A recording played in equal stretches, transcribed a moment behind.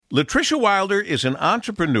Latricia Wilder is an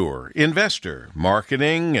entrepreneur, investor,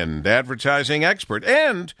 marketing and advertising expert,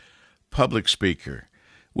 and public speaker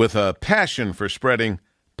with a passion for spreading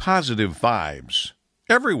positive vibes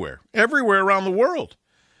everywhere around the world.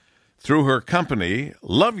 Through her company,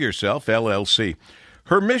 Love Yourself, LLC,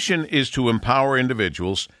 her mission is to empower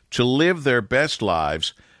individuals to live their best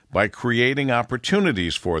lives by creating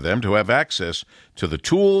opportunities for them to have access to the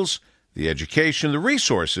tools, the education, the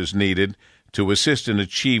resources needed to assist in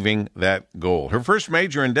achieving that goal. Her first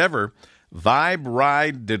major endeavor, Vibe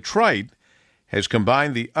Ride Detroit, has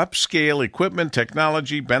combined the upscale equipment,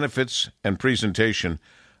 technology, benefits, and presentation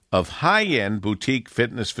of high-end boutique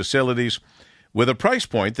fitness facilities with a price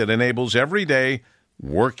point that enables everyday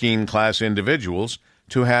working-class individuals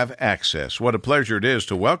to have access. What a pleasure it is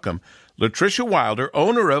to welcome Latricia Wilder,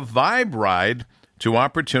 owner of Vibe Ride, to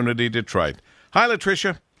Opportunity Detroit. Hi,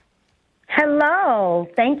 Latricia. Hello.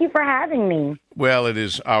 Thank you for having me. Well, it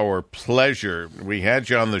is our pleasure. We had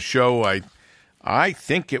you on the show, I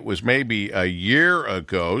think it was maybe a year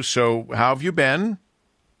ago. So how have you been?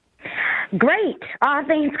 Great, all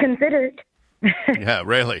things considered. Yeah,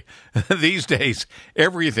 really. These days,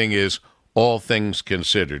 everything is all things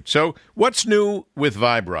considered. So what's new with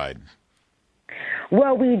Vibe Ride?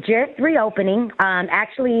 Well, we just reopening.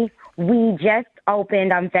 Actually, we just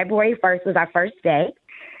opened on February 1st was our first day.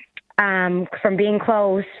 From being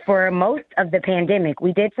closed for most of the pandemic.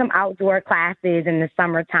 We did some outdoor classes in the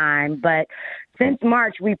summertime, but since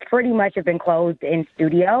March, we pretty much have been closed in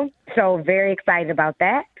studio. So very excited about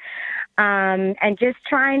that. And just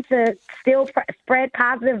trying to still spread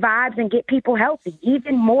positive vibes and get people healthy,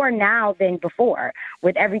 even more now than before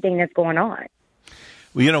with everything that's going on.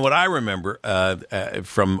 Well, you know what I remember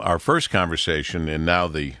from our first conversation and now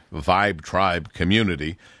the Vibe Tribe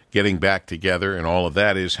community getting back together and all of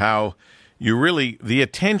that is how you really, the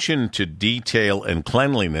attention to detail and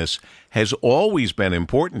cleanliness has always been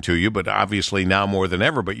important to you, but obviously now more than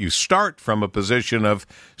ever. But you start from a position of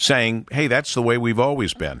saying, hey, that's the way we've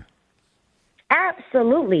always been.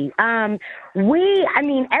 Absolutely. Everyone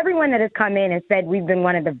that has come in has said we've been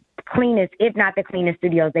one of the cleanest, if not the cleanest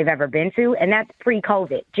studios they've ever been to. And that's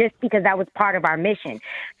pre-COVID, just because that was part of our mission,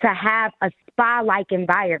 to have a spa-like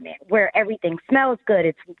environment where everything smells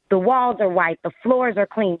good. The walls are white. The floors are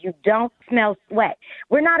clean. You don't smell sweat.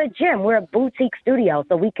 We're not a gym. We're a boutique studio.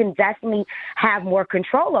 So we can definitely have more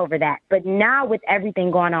control over that. But now with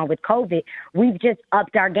everything going on with COVID, we've just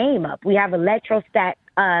upped our game up. We have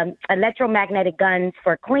electromagnetic guns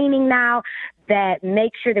for cleaning now that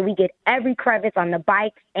make sure that we get every crevice on the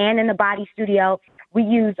bikes and in the body studio. We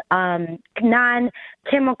use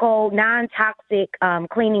non-chemical, non-toxic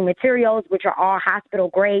cleaning materials, which are all hospital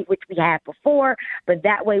grade, which we had before. But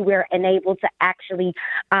that way we're enabled to actually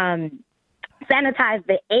sanitize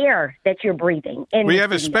the air that you're breathing. We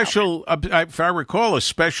have a special, if I recall, a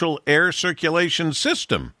special air circulation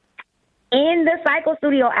system. In the Cycle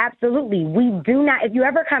Studio, absolutely. We do not, if you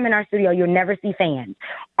ever come in our studio, you'll never see fans.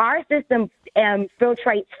 Our system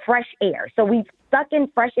filtrates fresh air. So we suck in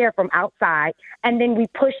fresh air from outside, and then we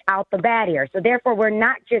push out the bad air. So therefore, we're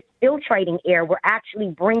not just filtrating air, we're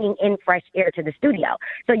actually bringing in fresh air to the studio.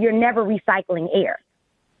 So you're never recycling air.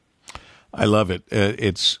 I love it.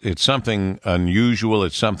 It's something unusual.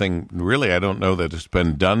 It's something really I don't know that it's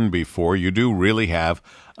been done before. You do really have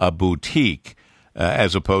a boutique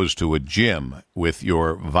as opposed to a gym with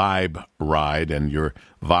your Vibe Ride and your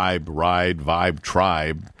Vibe Ride, Vibe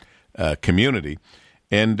Tribe community.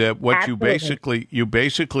 And what Absolutely. you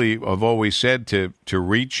basically have always said to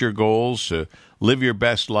reach your goals, to live your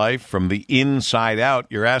best life from the inside out,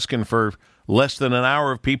 you're asking for less than an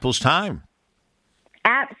hour of people's time.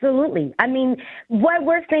 Absolutely. I mean, what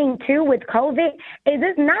we're seeing, too, with COVID is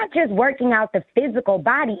it's not just working out the physical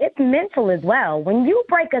body, it's mental as well. When you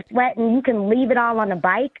break a sweat and you can leave it all on the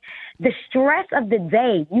bike, the stress of the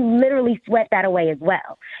day, you literally sweat that away as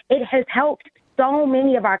well. It has helped so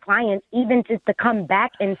many of our clients even just to come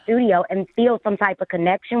back in studio and feel some type of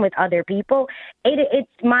connection with other people. It's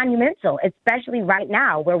monumental, especially right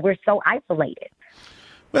now where we're so isolated.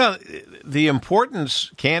 Well, the importance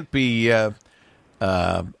can't be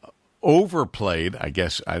overplayed, I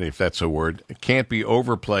guess, if that's a word. It can't be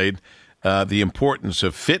overplayed, the importance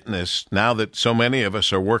of fitness now that so many of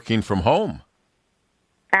us are working from home.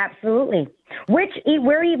 Absolutely. Which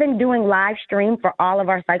we're even doing live stream for all of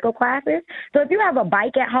our cycle classes. So if you have a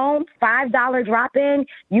bike at home, $5 drop in,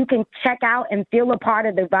 you can check out and feel a part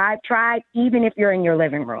of the Vibe Tribe, even if you're in your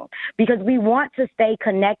living room, because we want to stay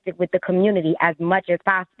connected with the community as much as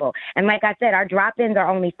possible. And like I said, our drop-ins are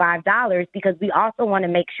only $5 because we also want to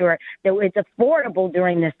make sure that it's affordable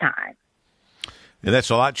during this time. And that's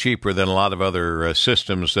a lot cheaper than a lot of other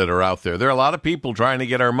systems that are out there. There are a lot of people trying to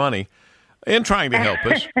get our money and trying to help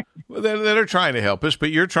us that are trying to help us, but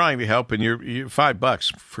you're trying to help, and you're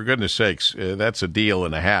 $5, for goodness sakes, that's a deal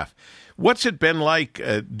and a half. What's it been like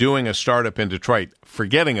doing a startup in Detroit,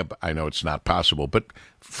 forgetting about, I know it's not possible, but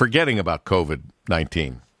forgetting about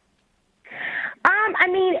COVID-19? I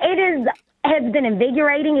mean, has been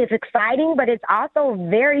invigorating. It's exciting, but it's also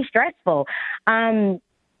very stressful.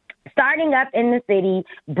 Starting up in the city,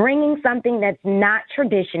 bringing something that's not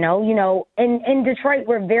traditional. You know, in Detroit,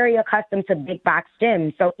 we're very accustomed to big box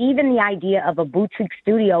gyms. So even the idea of a boutique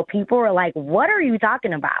studio, people are like, what are you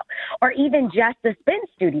talking about? Or even just a spin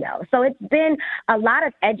studio. So it's been a lot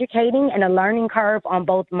of educating and a learning curve on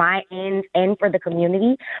both my end and for the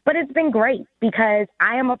community. But it's been great because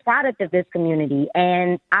I am a product of this community,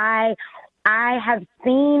 and I have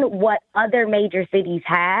seen what other major cities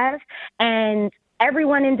have, and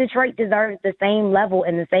everyone in Detroit deserves the same level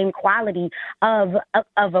and the same quality of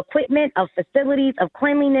equipment, of facilities, of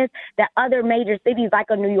cleanliness that other major cities like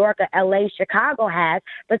a New York or LA, Chicago has.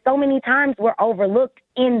 But so many times we're overlooked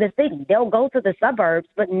in the city. They'll go to the suburbs,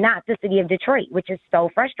 but not the city of Detroit, which is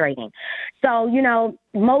so frustrating. So, you know,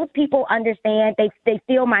 most people understand. They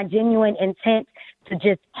feel my genuine intent to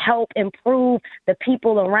just help improve the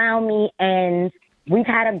people around me. And we've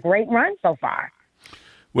had a great run so far.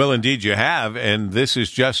 Well, indeed you have, and this is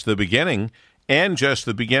just the beginning, and just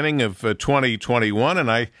the beginning of 2021, and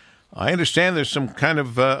I understand there's some kind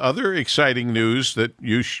of other exciting news that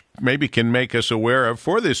you maybe can make us aware of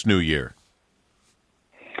for this new year.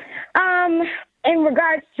 In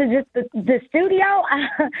regards to just the studio,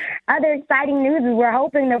 other exciting news is we're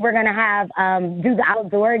hoping that we're going to have do the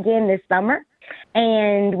outdoor again this summer.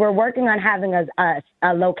 And we're working on having a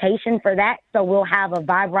location for that. So we'll have a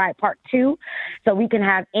Vibe Ride Part 2, so we can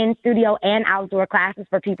have in-studio and outdoor classes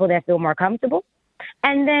for people that feel more comfortable.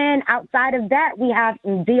 And then outside of that, we have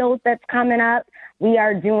some deals that's coming up. We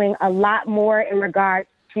are doing a lot more in regards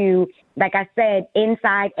to, like I said,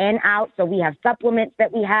 inside and out. So we have supplements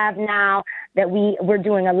that we have now that we're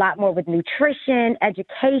doing a lot more with nutrition,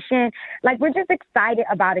 education. Like, we're just excited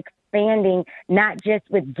about expanding, not just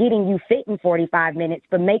with getting you fit in 45 minutes,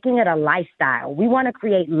 but making it a lifestyle. We want to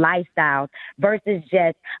create lifestyles versus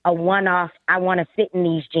just a one-off, I want to fit in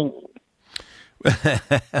these jeans.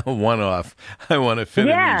 One-off, I want to fit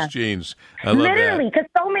in these jeans. I love Literally, because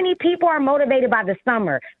so many people are motivated by the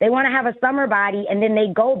summer. They want to have a summer body, and then they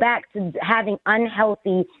go back to having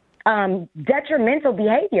unhealthy, detrimental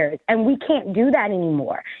behaviors. And we can't do that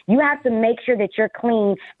anymore. You have to make sure that you're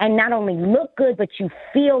clean and not only look good, but you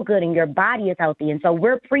feel good and your body is healthy. And so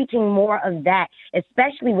we're preaching more of that,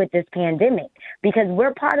 especially with this pandemic, because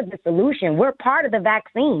we're part of the solution. We're part of the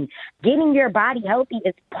vaccine. Getting your body healthy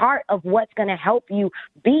is part of what's going to help you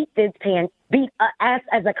beat this as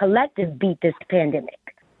a collective, beat this pandemic.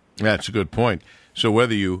 That's a good point. So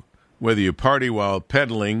whether you party while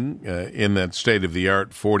pedaling in that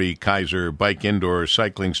state-of-the-art 40 Kaiser bike indoor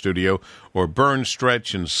cycling studio, or burn,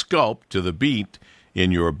 stretch, and sculpt to the beat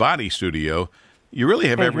in your body studio, you really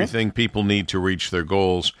have everything people need to reach their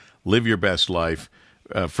goals, live your best life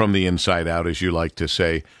from the inside out, as you like to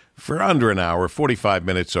say, for under an hour. 45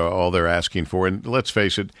 minutes are all they're asking for. And let's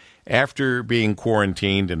face it, after being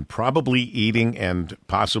quarantined and probably eating and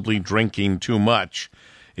possibly drinking too much,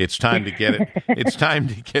 it's time to get it. It's time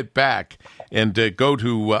to get back and go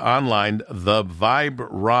to online,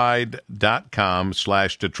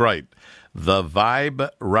 theviberide.com/Detroit,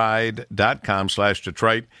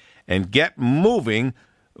 theviberide.com/Detroit, and get moving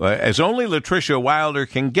as only Latricia Wilder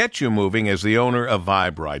can get you moving as the owner of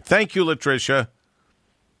Vibe Ride. Thank you, Latricia.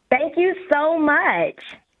 Thank you so much.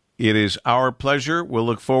 It is our pleasure. We'll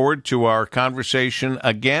look forward to our conversation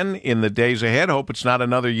again in the days ahead. Hope it's not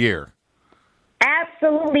another year.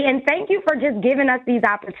 Absolutely. And thank you for just giving us these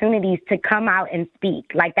opportunities to come out and speak.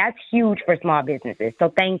 Like, that's huge for small businesses.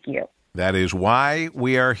 So thank you. That is why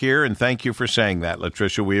we are here. And thank you for saying that,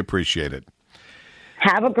 Latricia. We appreciate it.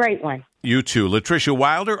 Have a great one. You too. Latricia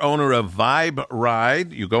Wilder, owner of Vibe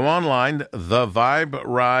Ride. You go online,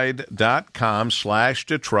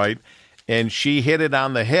 theviberide.com/Detroit, and she hit it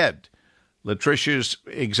on the head. Latricia's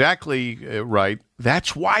exactly right.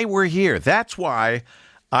 That's why we're here. That's why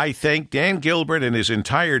I thank Dan Gilbert and his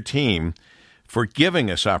entire team for giving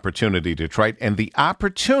us opportunity, Detroit, and the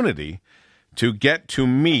opportunity to get to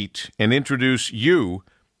meet and introduce you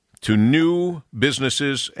to new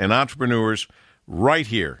businesses and entrepreneurs right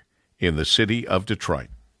here in the city of Detroit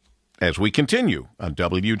as we continue on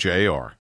WJR.